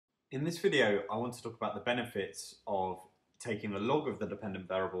In this video, I want to talk about the benefits of taking the log of the dependent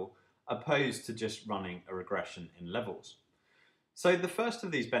variable opposed to just running a regression in levels. So the first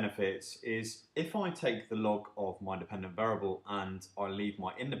of these benefits is if I take the log of my dependent variable and I leave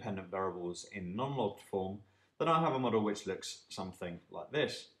my independent variables in non-logged form, then I have a model which looks something like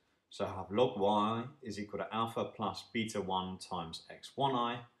this. So I have log y is equal to alpha plus beta 1 times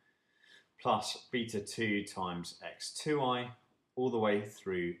x1i plus beta 2 times x2i all the way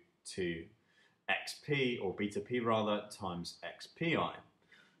through to xp, or beta p rather, times xpi.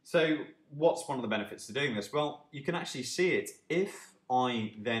 So what's one of the benefits to doing this? Well, you can actually see it if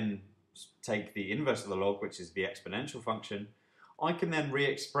I then take the inverse of the log, which is the exponential function. I can then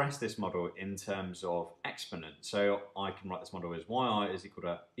re-express this model in terms of exponent. So I can write this model as yi is equal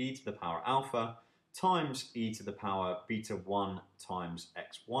to e to the power alpha times e to the power beta 1 times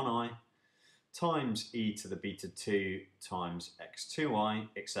x1i times e to the beta 2 times x2i,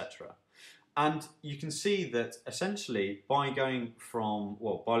 etc. And you can see that essentially by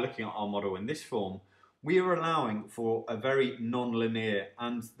looking at our model in this form, we are allowing for a very non-linear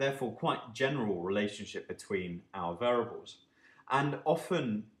and therefore quite general relationship between our variables. And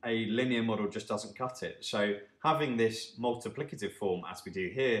often a linear model just doesn't cut it. So having this multiplicative form, as we do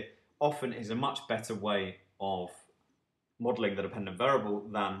here, often is a much better way of modeling the dependent variable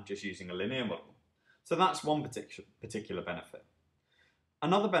than just using a linear model. So that's one particular benefit.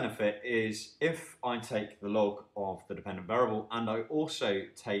 Another benefit is if I take the log of the dependent variable and I also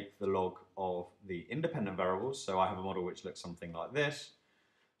take the log of the independent variables, so I have a model which looks something like this.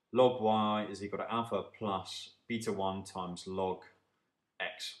 Log y is equal to alpha plus beta 1 times log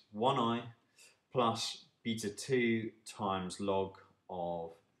x1i plus beta 2 times log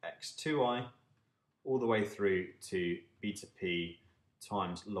of x2i all the way through to beta p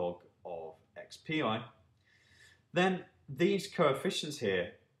times log of xpi, then these coefficients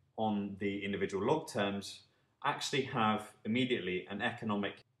here on the individual log terms actually have immediately an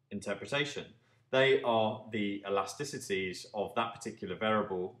economic interpretation. They are the elasticities of that particular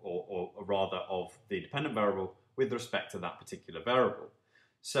variable, or rather of the dependent variable with respect to that particular variable.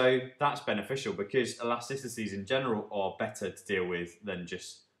 So that's beneficial because elasticities in general are better to deal with than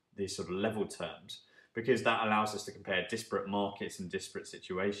just these sort of level terms, because that allows us to compare disparate markets and disparate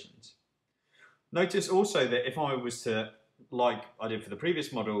situations. Notice also that if I was to, like I did for the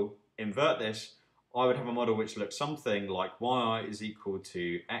previous model, invert this, I would have a model which looks something like yi is equal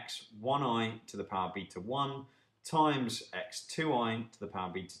to x1i to the power beta 1 times x2i to the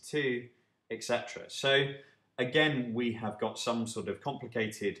power beta 2, etc. So again, we have got some sort of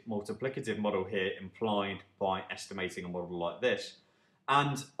complicated multiplicative model here implied by estimating a model like this.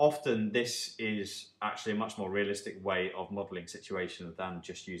 And often this is actually a much more realistic way of modelling situations than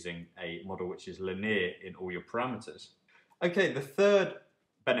just using a model which is linear in all your parameters. Okay, the third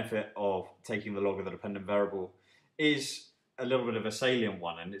benefit of taking the log of the dependent variable is a little bit of a salient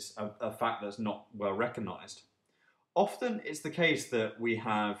one, and it's a fact that's not well recognised. Often it's the case that we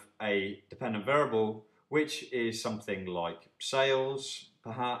have a dependent variable which is something like sales,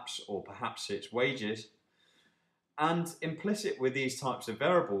 perhaps, or perhaps it's wages. And implicit with these types of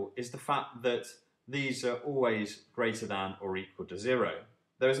variable is the fact that these are always greater than or equal to 0.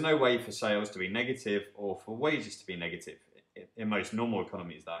 There is no way for sales to be negative or for wages to be negative. In most normal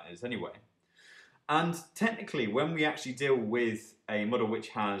economies, that is anyway. And technically, when we actually deal with a model which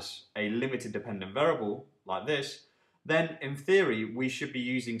has a limited dependent variable like this, then in theory we should be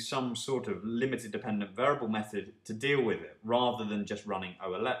using some sort of limited dependent variable method to deal with it, rather than just running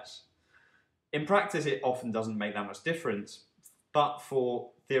OLS. In practice, it often doesn't make that much difference, but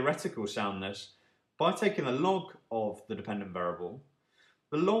for theoretical soundness, by taking the log of the dependent variable,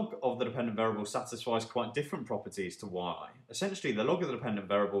 the log of the dependent variable satisfies quite different properties to y. Essentially, the log of the dependent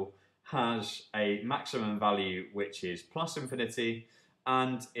variable has a maximum value which is plus infinity,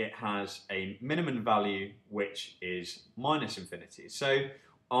 and it has a minimum value which is minus infinity. So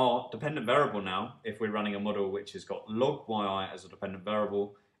our dependent variable now, if we're running a model which has got log yi as a dependent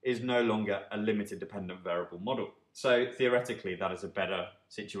variable, is no longer a limited dependent variable model. So theoretically, that is a better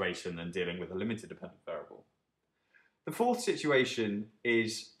situation than dealing with a limited dependent variable. The fourth situation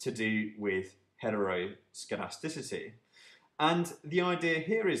is to do with heteroscedasticity. And the idea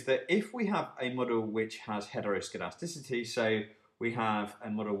here is that if we have a model which has heteroscedasticity, so we have a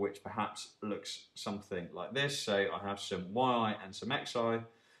model which perhaps looks something like this, so I have some yi and some xi,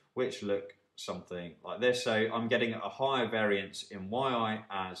 which look something like this. So I'm getting a higher variance in yi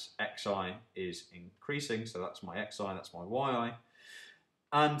as xi is increasing, so that's my xi, that's my yi,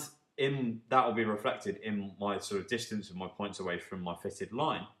 and that will be reflected in my sort of distance of my points away from my fitted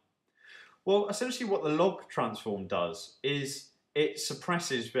line. Well, essentially what the log transform does is it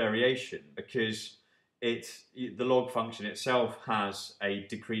suppresses variation because the log function itself has a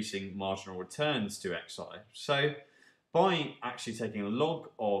decreasing marginal returns to xi. So by actually taking a log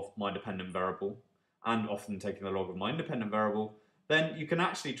of my dependent variable and often taking the log of my independent variable, then you can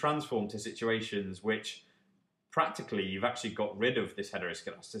actually transform to situations which practically you've actually got rid of this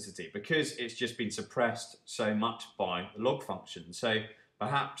heteroscedasticity because it's just been suppressed so much by the log function. So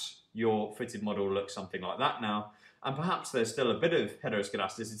perhaps your fitted model looks something like that now, and perhaps there's still a bit of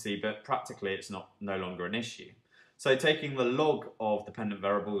heteroscedasticity, but practically it's no longer an issue. So taking the log of dependent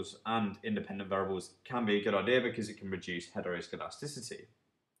variables and independent variables can be a good idea because it can reduce heteroscedasticity.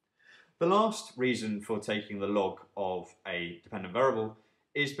 The last reason for taking the log of a dependent variable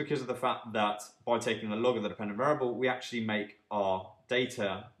is because of the fact that by taking the log of the dependent variable, we actually make our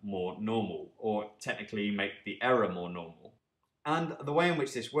data more normal, or technically make the error more normal. And the way in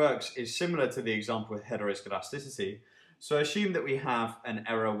which this works is similar to the example with heteroscedasticity. So assume that we have an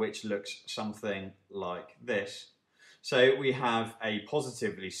error which looks something like this. So we have a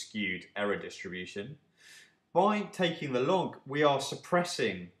positively skewed error distribution. By taking the log, we are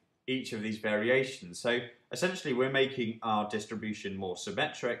suppressing each of these variations. So essentially we're making our distribution more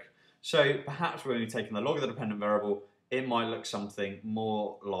symmetric. So perhaps when we're taking the log of the dependent variable, it might look something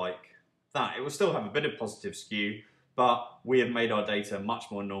more like that. It will still have a bit of positive skew, but we have made our data much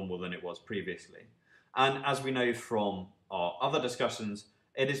more normal than it was previously. And as we know from our other discussions,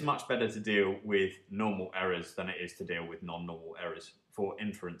 it is much better to deal with normal errors than it is to deal with non-normal errors for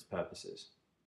inference purposes.